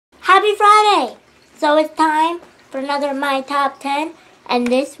Happy Friday! So it's time for another My Top 10, and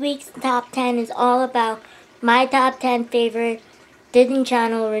this week's Top 10 is all about my top 10 favorite Disney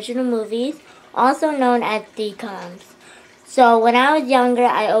Channel original movies, also known as DCOMs. So when I was younger,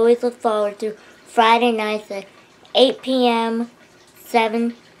 I always looked forward to Friday nights at 8 p.m.,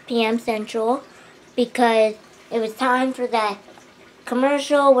 7 p.m. Central, because it was time for that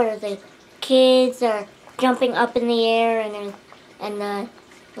commercial where the kids are jumping up in the air and the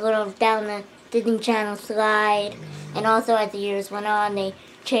little down the Disney Channel slide. And also as the years went on, they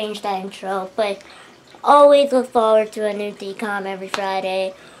changed that intro. But always look forward to a new DCOM every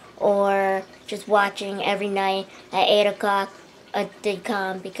Friday, or just watching every night at 8 o'clock a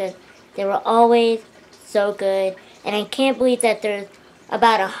DCOM, because they were always so good. And I can't believe that there's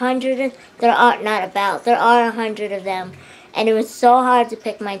about 100, there are 100 of them. And it was so hard to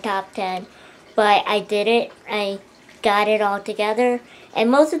pick my top 10, but I did it. I got it all together. And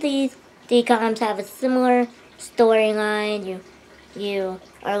most of these DCOMs have a similar storyline. You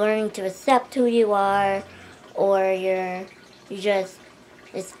are learning to accept who you are, or it's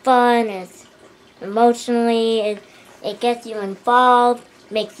fun, it's emotionally, it gets you involved,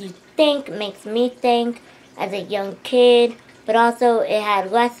 makes you think, makes me think as a young kid. But also it had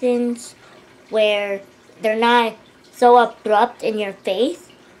lessons where they're not so abrupt in your face,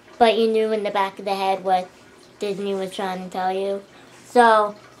 but you knew in the back of the head what Disney was trying to tell you.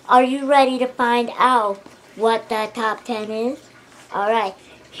 So, are you ready to find out what that top 10 is? Alright,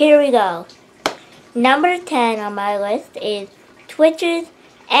 here we go. Number 10 on my list is Twitches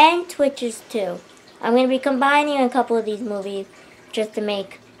and Twitches 2. I'm going to be combining a couple of these movies just to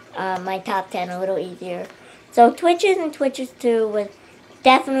make my top 10 a little easier. So Twitches and Twitches 2 was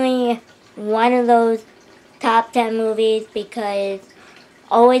definitely one of those top 10 movies, because I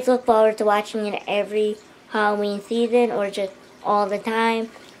always look forward to watching it every Halloween season, or just all the time.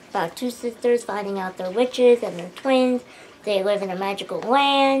 About two sisters finding out they're witches and they're twins. They live in a magical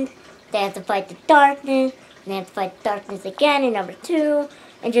land. They have to fight the darkness, and they have to fight the darkness again in number 2,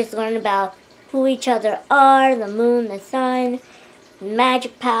 and just learn about who each other are, the moon, the sun,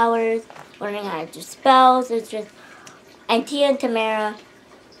 magic powers, learning how to do spells. It's just, and Tia and Tamara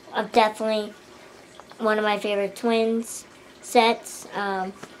are definitely one of my favorite twins sets,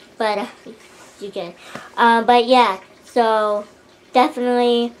 but you get it. But yeah, so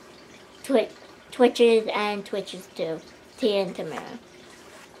definitely Twitches and Twitches 2, Tia and Tamara.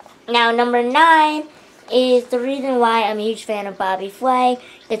 Now number 9 is the reason why I'm a huge fan of Bobby Flay,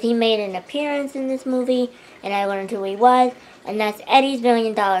 because he made an appearance in this movie, and I learned who he was, and that's Eddie's $1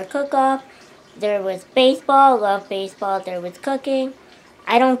 Million Cook-Off. There was baseball, love baseball. There was cooking.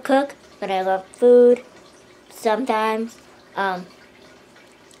 I don't cook, but I love food sometimes. I'm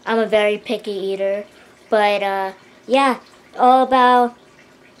a very picky eater, but yeah, all about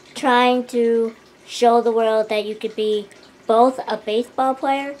trying to show the world that you could be both a baseball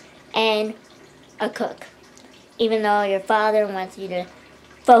player and a cook. Even though your father wants you to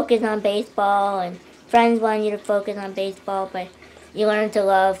focus on baseball and friends want you to focus on baseball, but you learn to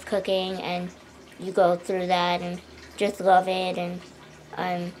love cooking and you go through that and just love it.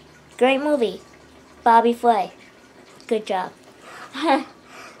 And great movie, Bobby Flay. Good job.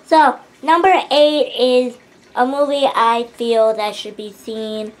 So, number 8 is a movie I feel that should be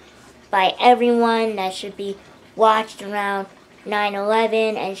seen by everyone, that should be watched around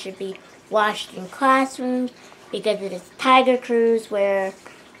 9/11 and should be watched in classrooms, because it is Tiger Cruise, where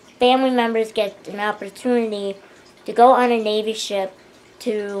family members get an opportunity to go on a Navy ship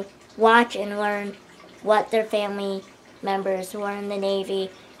to watch and learn what their family members who are in the Navy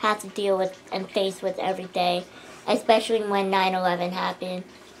have to deal with and face with every day, especially when 9/11 happened,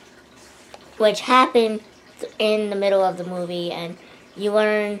 which happened in the middle of the movie, and you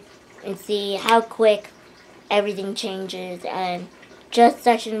learn and see how quick everything changes, and just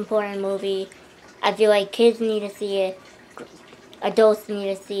such an important movie. I feel like kids need to see it, adults need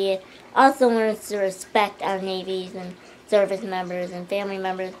to see it. Also learns to respect our navies and service members and family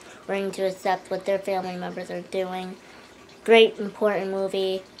members, learning to accept what their family members are doing. Great, important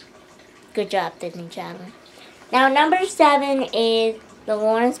movie. Good job, Disney Channel. Now, number 7 is the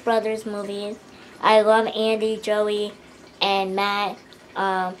Lawrence Brothers movies. I love Andy, Joey, and Matt.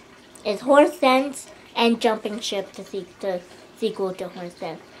 It's Horse Sense and Jumping Ship, the sequel to Horse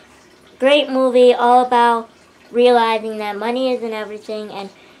Sense. Great movie, all about realizing that money isn't everything, and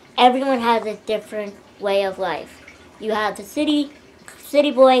everyone has a different way of life. You have the city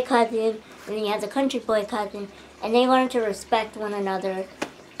boy cousin, and then you have the country boy cousin, and they learn to respect one another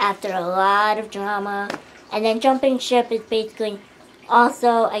after a lot of drama. And then Jumping Ship is basically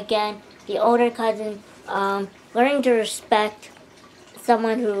also, again, the older cousin learning to respect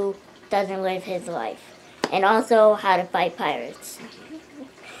someone who doesn't live his life. And also how to fight pirates.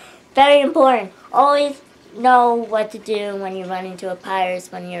 Very important. Always know what to do when you run into a pirate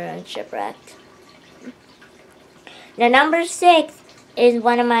when you're on shipwrecked. Now number 6 is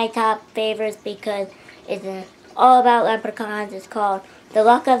one of my top favorites because it's all about leprechauns. It's called The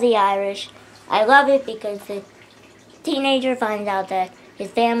Luck of the Irish. I love it because the teenager finds out that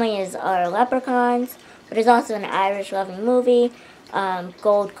his family are leprechauns, but it's also an Irish loving movie.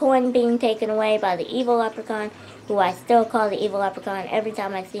 Gold coin being taken away by the evil leprechaun, who I still call the evil leprechaun every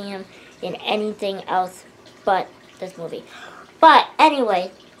time I see him in anything else but this movie. But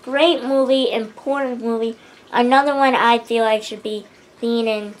anyway, great movie, important movie. Another one I feel like should be seen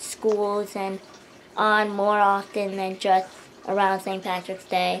in schools and on more often than just around St. Patrick's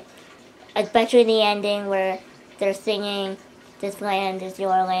Day. Especially the ending where they're singing, "This land is your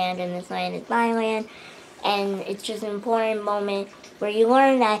land and this land is my land." And it's just an important moment where you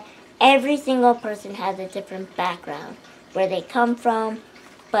learn that every single person has a different background, where they come from,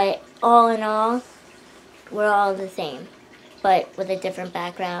 but all in all, we're all the same, but with a different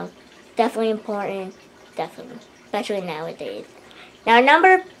background. Definitely important, definitely, especially nowadays. Now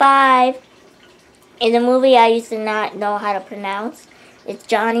number 5 is a movie I used to not know how to pronounce. It's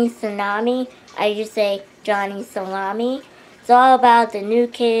Johnny Tsunami. I used to say Johnny Salami. It's all about the new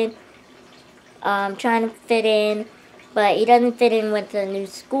kid trying to fit in, but he doesn't fit in with the new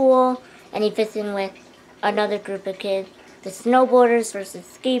school, and he fits in with another group of kids. The snowboarders versus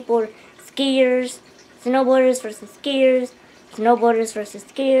skiers, snowboarders versus skiers, snowboarders versus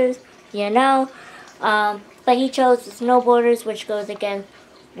skiers, you know. But he chose the snowboarders, which goes against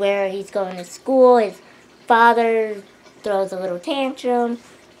where he's going to school. His father throws a little tantrum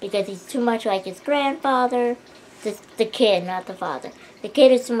because he's too much like his grandfather. The kid, not the father. The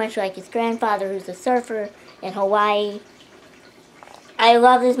kid is too much like his grandfather, who's a surfer in Hawaii. I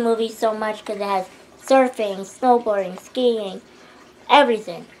love this movie so much because it has surfing, snowboarding, skiing,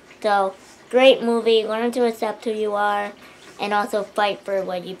 everything. So, great movie. Learn to accept who you are and also fight for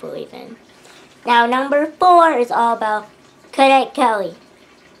what you believe in. Now, number 4 is all about Cadet Kelly.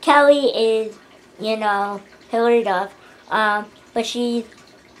 Kelly is, you know, Hillary Duff, but she's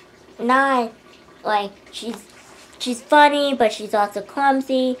not, like, she's funny, but she's also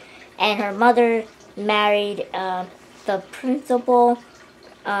clumsy, and her mother married the principal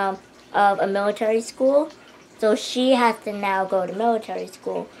of a military school, so she has to now go to military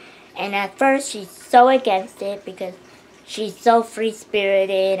school. And at first, she's so against it because she's so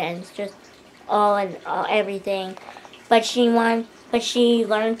free-spirited and it's just everything. But she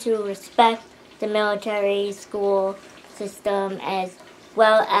learned to respect the military school system as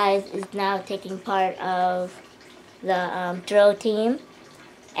well as is now taking part of the drill team.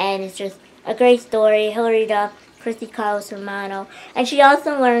 And it's just a great story. Hillary Duff, Christy Carlos Romano. And she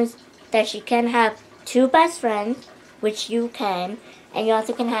also learns that she can have 2 best friends, which you can, and you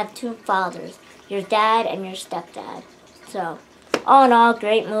also can have 2 fathers, your dad and your stepdad. So, all in all,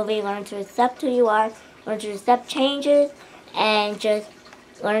 great movie. Learn to accept who you are, learn to accept changes, and just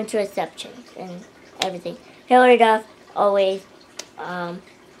learn to accept change and everything. Hillary Duff, always,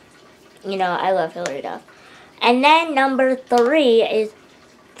 you know, I love Hillary Duff. And then number 3 is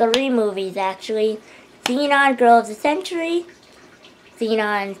 3 movies, actually. Xenon Girl of the Century,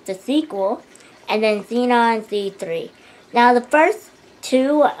 Xenon the sequel, and then Xenon Z3. Now, the first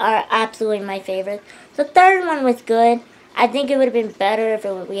 2 are absolutely my favorites. The third one was good. I think it would have been better if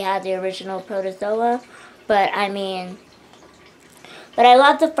we had the original Protozoa, but I mean, but I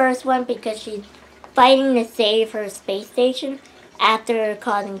love the first one because she's fighting to save her space station after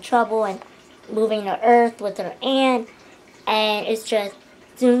causing trouble and moving to Earth with her aunt, and it's just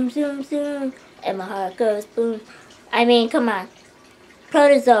zoom, zoom, zoom, and my heart goes boom. I mean, come on.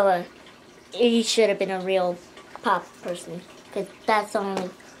 Protozoa, he should have been a real pop person, because that song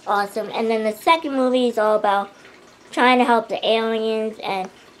is awesome. And then the second movie is all about trying to help the aliens and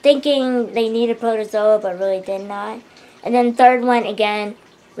thinking they needed Protozoa, but really did not. And then the third one, again,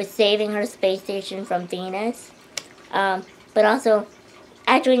 was saving her space station from Venus. But also,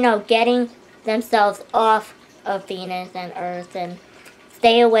 actually, no, getting themselves off of Venus and Earth and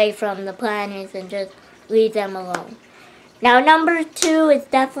stay away from the planets and just leave them alone. Now, number 2 is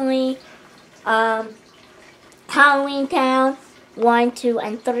definitely Halloween Town 1, 2,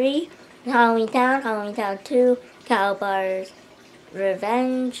 and 3. Halloween Town 2, Calabar's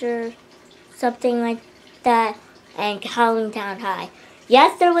Revenge or something like that, and Halloween Town High.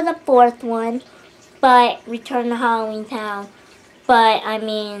 Yes, there was a 4th one, but Return to Halloween Town. But, I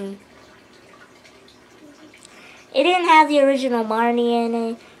mean, it didn't have the original Marnie in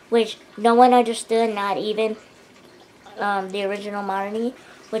it, which no one understood, not even the original Marnie.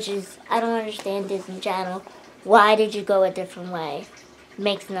 which is, I don't understand Disney Channel. Why did you go a different way?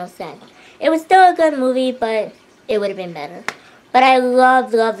 Makes no sense. It was still a good movie, but it would have been better. But I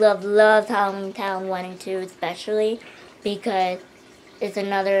loved Halloween Town 1 and 2 especially, because it's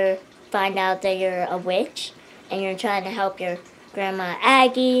another find out that you're a witch and you're trying to help your grandma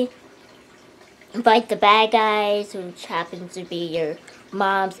Aggie fight the bad guys, who happens to be your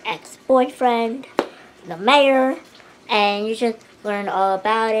mom's ex-boyfriend, the mayor, and you just learn all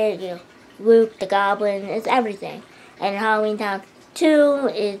about it. You know, Luke the Goblin, it's everything. And Halloween Town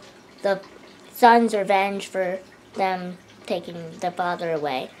 2 is the son's revenge for them taking the father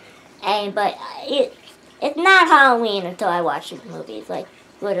away. But it's not Halloween until I watch the movies. Like,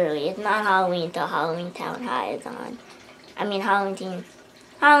 literally, it's not Halloween until Halloween Town High is on. I mean, Halloween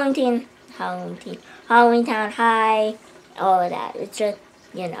Town High, all of that. It's just,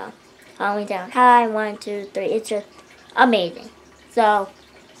 you know, Halloween Town High, 1, 2, 3. It's just amazing. So,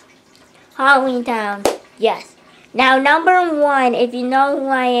 Halloween Town, yes. Now, number 1, if you know who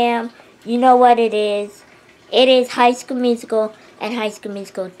I am, you know what it is. It is High School Musical and High School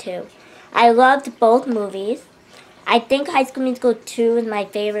Musical 2. I loved both movies. I think High School Musical 2 is my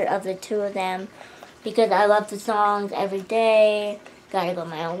favorite of the two of them because I love the songs every day. Gotta Go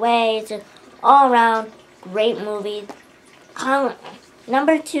My Own Way. It's just all around great movies.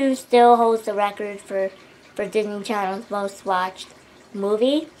 Number 2 still holds the record for Disney Channel's most watched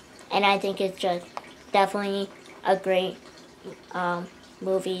movie. And I think it's just definitely a great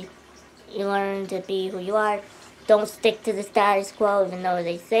movie. You learn to be who you are. Don't stick to the status quo even though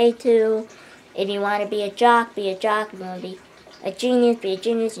they say to. If you want to be a jock, be a jock. If you want to be a genius, be a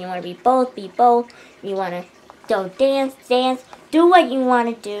genius. If you want to be both. If you want to don't dance. Do what you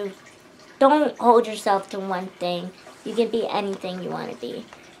want to do. Don't hold yourself to one thing. You can be anything you want to be.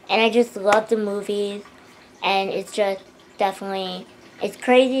 And I just love the movies. And it's just definitely, it's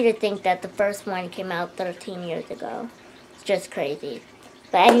crazy to think that the first one came out 13 years ago. It's just crazy.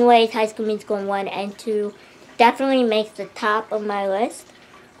 But anyways, High School Musical 1 and 2 definitely makes the top of my list.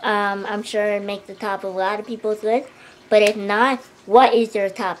 I'm sure it makes the top of a lot of people's list. But if not, what is your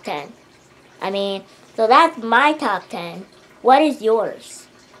top 10? I mean, so that's my top 10. What is yours?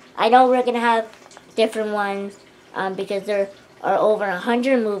 I know we're going to have different ones because there are over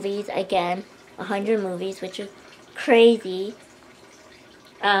 100 movies. Again, 100 movies, which is crazy.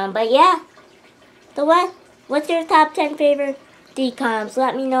 But yeah. So what's your top 10 favorite DCOMs?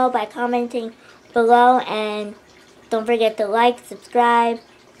 Let me know by commenting below. And don't forget to like, subscribe,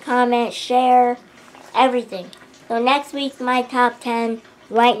 comment, share, everything. So next week's my top 10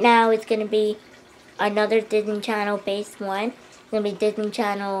 right now is going to be another Disney Channel based one. It's going to be Disney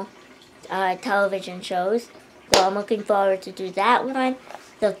Channel television shows. So I'm looking forward to do that one.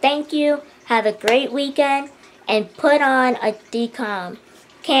 So thank you. Have a great weekend. And put on a DCOM.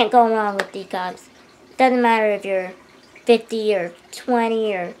 Can't go wrong with DCOMs. Doesn't matter if you're 50 or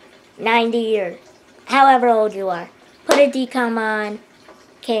 20 or 90 or however old you are. Put a DCOM on.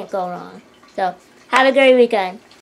 Can't go wrong. So have a great weekend.